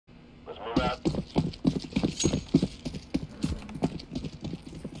that.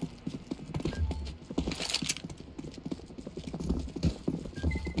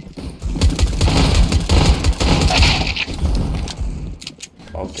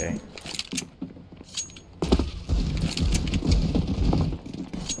 Okay.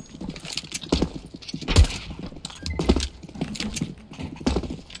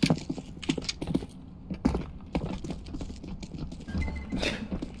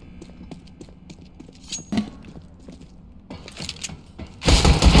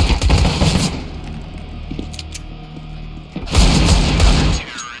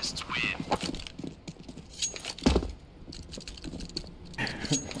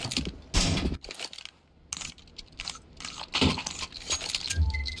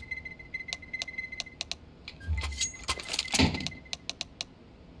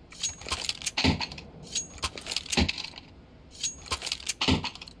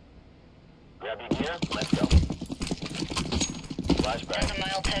 Grab your gear, let's go. Flashbang. 10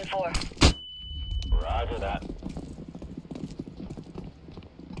 mile 10-4. Roger that.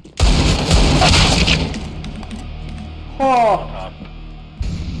 Oh! Top.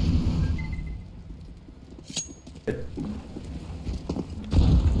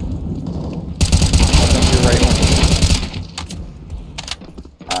 Your right one.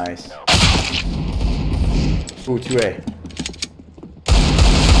 Nice. No. Ooh, 2A.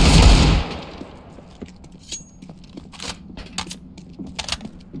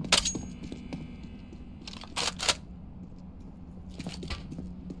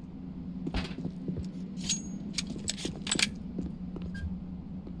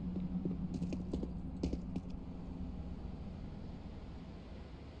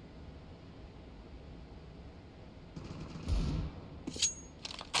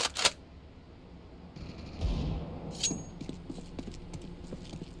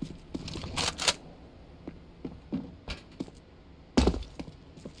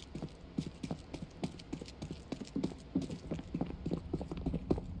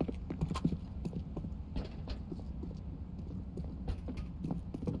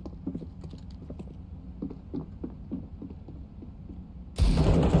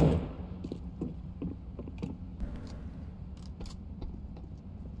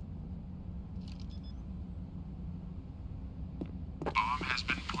 Bomb has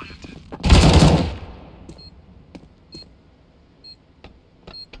been planted.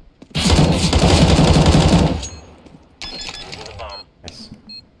 Using the bomb. Nice.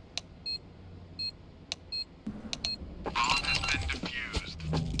 Bomb has been defused.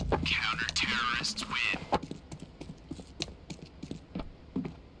 Counter-terrorists win.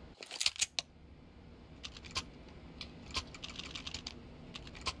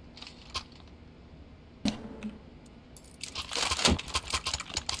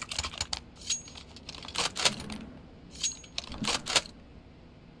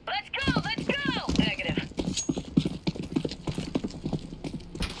 Let's go! Let's go! Negative.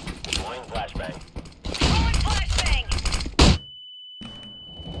 Deploying flashbang. Throwing flashbang!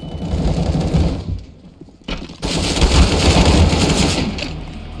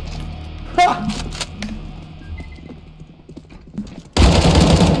 Ha!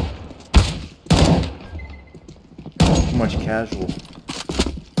 Too much casual.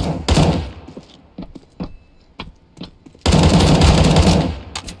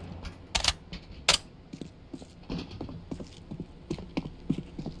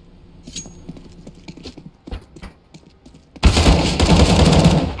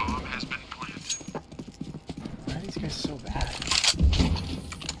 Bomb has been planted. Why are these guys so bad?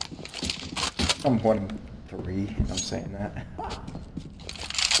 I'm 1-3, and I'm saying that.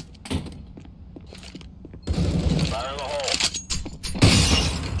 Fire in the hole.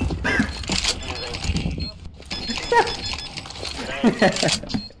 Defusing.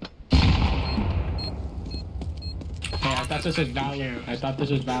 Hey, I thought this was Valor. I thought this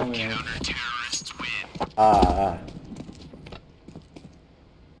was Valor. Counter-terrorists win. Ah.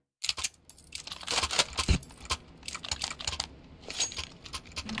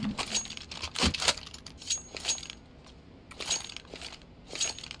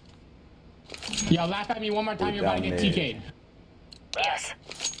 Yo, laugh at me one more time, you're about to get Down TK'd. Yes.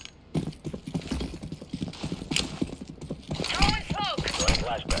 Throwing smoke! Throwing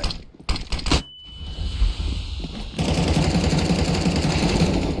flashbang.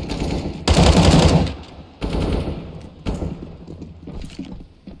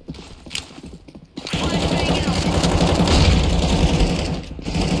 Flashbang out!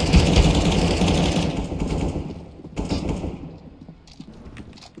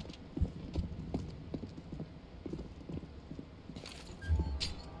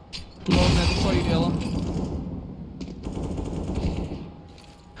 Low for you, yellow.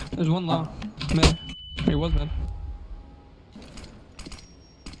 There's one long. Mid. He was mid.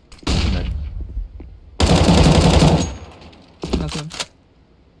 Mid. That's him.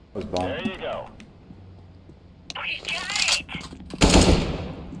 Was bomb. There you go. We got it!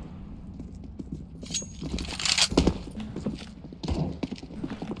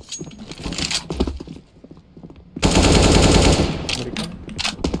 Somebody come?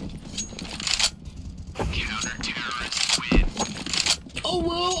 Counter-terrorists win. Oh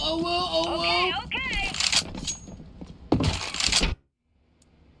well, oh well, oh well. Okay, okay!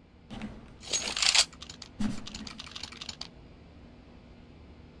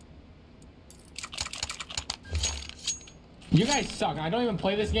 You guys suck. I don't even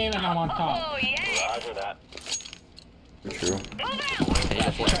play this game and I'm on top. Oh, yeah! Roger that. For true. Move out!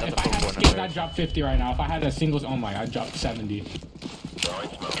 If I had skins, I'd drop 50 right now. If I had a singles, oh my, I'd drop 70. Throwing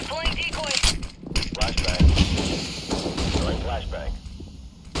smoke. Deploying decoy. Flashbang. Throwing flashbang.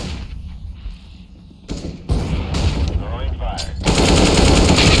 Throwing fire.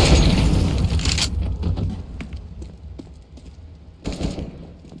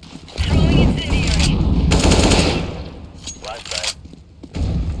 Throwing incendiary. Flashbang.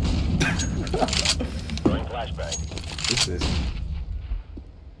 Throwing flashbang. This is.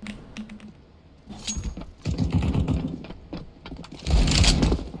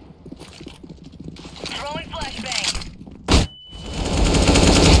 Throwing flashbang.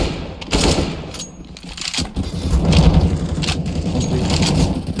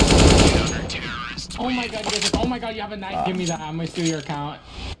 Counter-terrorists Oh my god, you guys, oh my god, you have a knife. Give me that. I'm gonna steal your account.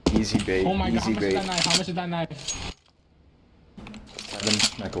 Easy bait. Oh my god, how Easy much is bait. that knife? How much is that knife? 7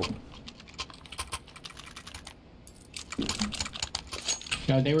 Smeckle.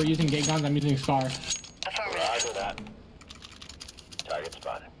 Yo, they were using gay guns. I'm using Scar. Affirmative. Roger that. Target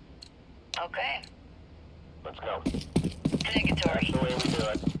spotted. Okay. Let's go. Negatory. That's the way we do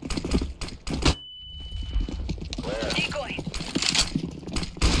it. Clear. Decoy.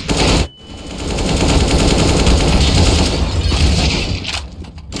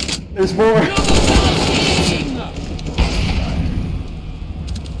 There's more!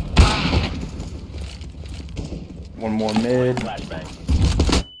 One more mid. Flashbang.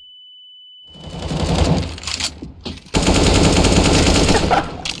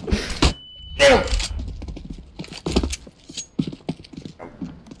 Damn!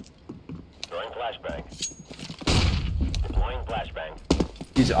 Throwing flashbang. Deploying flashbang.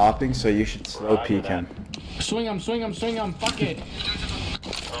 He's opping, so you should slow peek him. Swing him, swing him, swing him. Fuck it.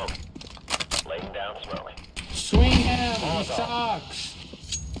 Oh. Laying down smoke. Swing him. He sucks.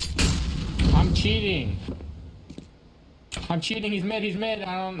 I'm cheating. I'm cheating. He's mid. He's mid.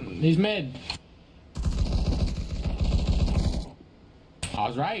 He's mid. I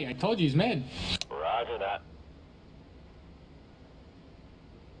was right. I told you he's mid. Roger that.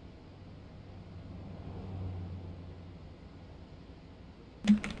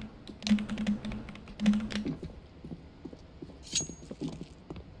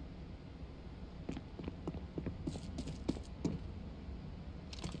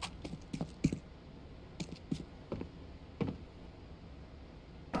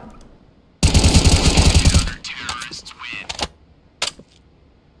 Counter-terrorists win.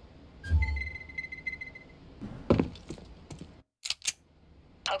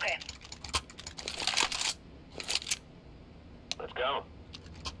 Okay. Let's go.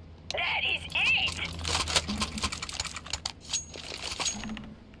 That is it!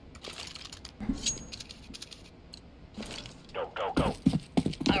 Go, go, go.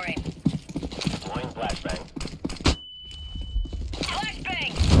 Alright. Deploying flashbang.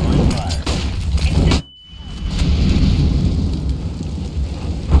 Flashbang! Throwing fire.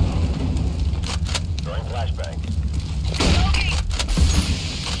 Throwing flashbang. Smoking!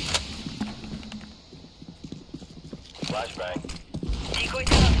 Flashbang. Decoy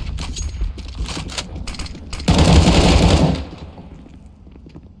down.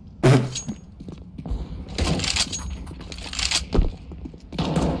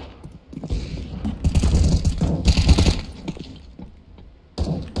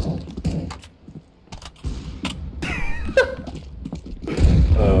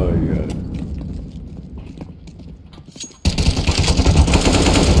 Oh, god.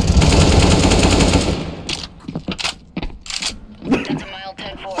 That's a mile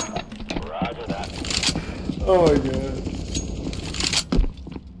 10-4. Roger that. Oh my god.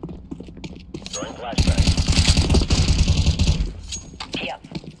 Throwing flashbang. Yep.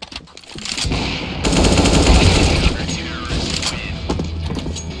 Counter-terrorists win.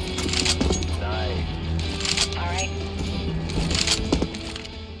 Nice. Alright.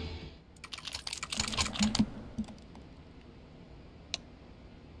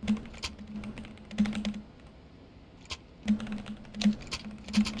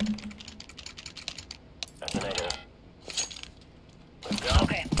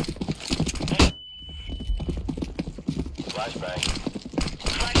 Flashbang.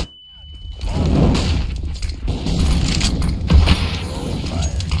 Throwing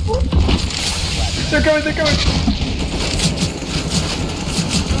fire. They're coming, they're coming!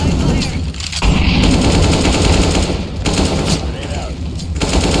 Grenade out.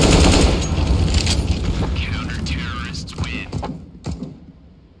 Counter-terrorists win.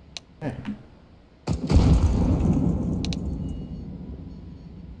 Hey.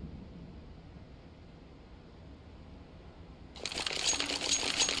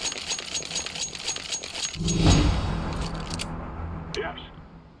 Yes.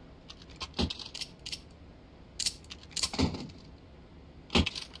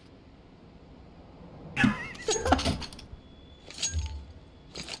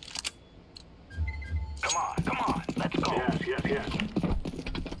 Come on, let's go. Yes.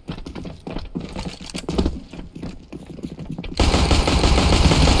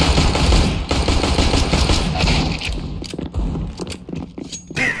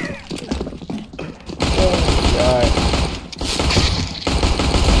 God.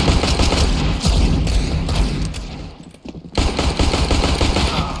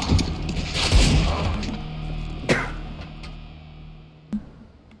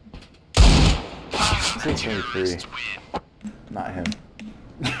 623. Not him.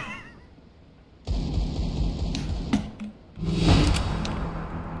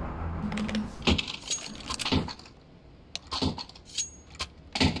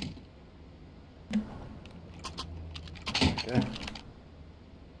 Okay.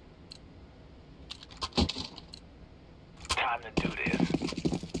 Time to do this.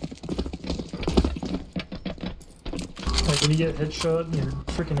 Like when you get headshot and your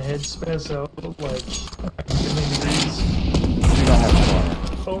freaking head spins out like a million degrees. You don't have full armor.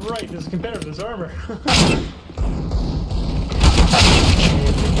 Oh right, there's a competitor, there's armor.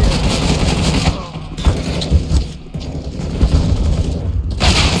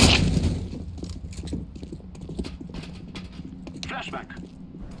 Flashback.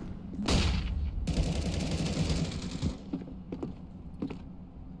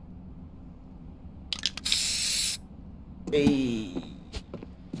 Hey.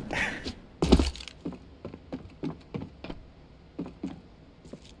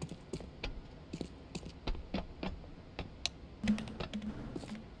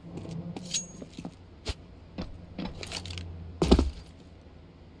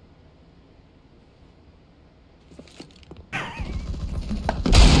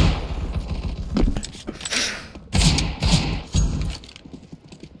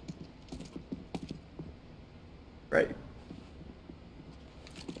 Right.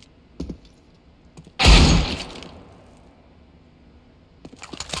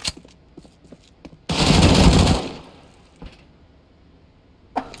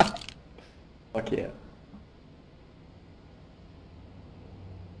 Fuck yeah.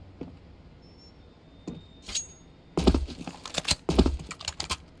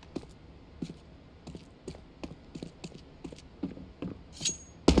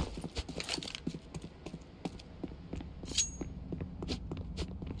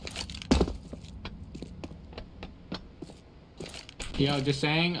 Yo, just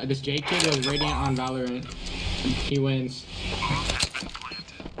saying, this J kid was radiant on Valorant. He wins.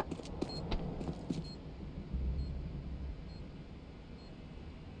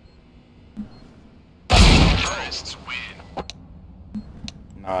 Terrorists win.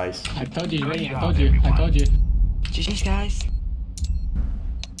 Nice. I told you he's radiant, I told you. GG's guys.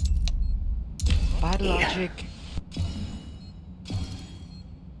 Bad logic.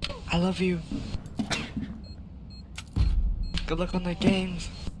 I love you. Good luck on the games.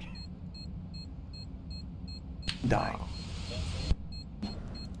 Die.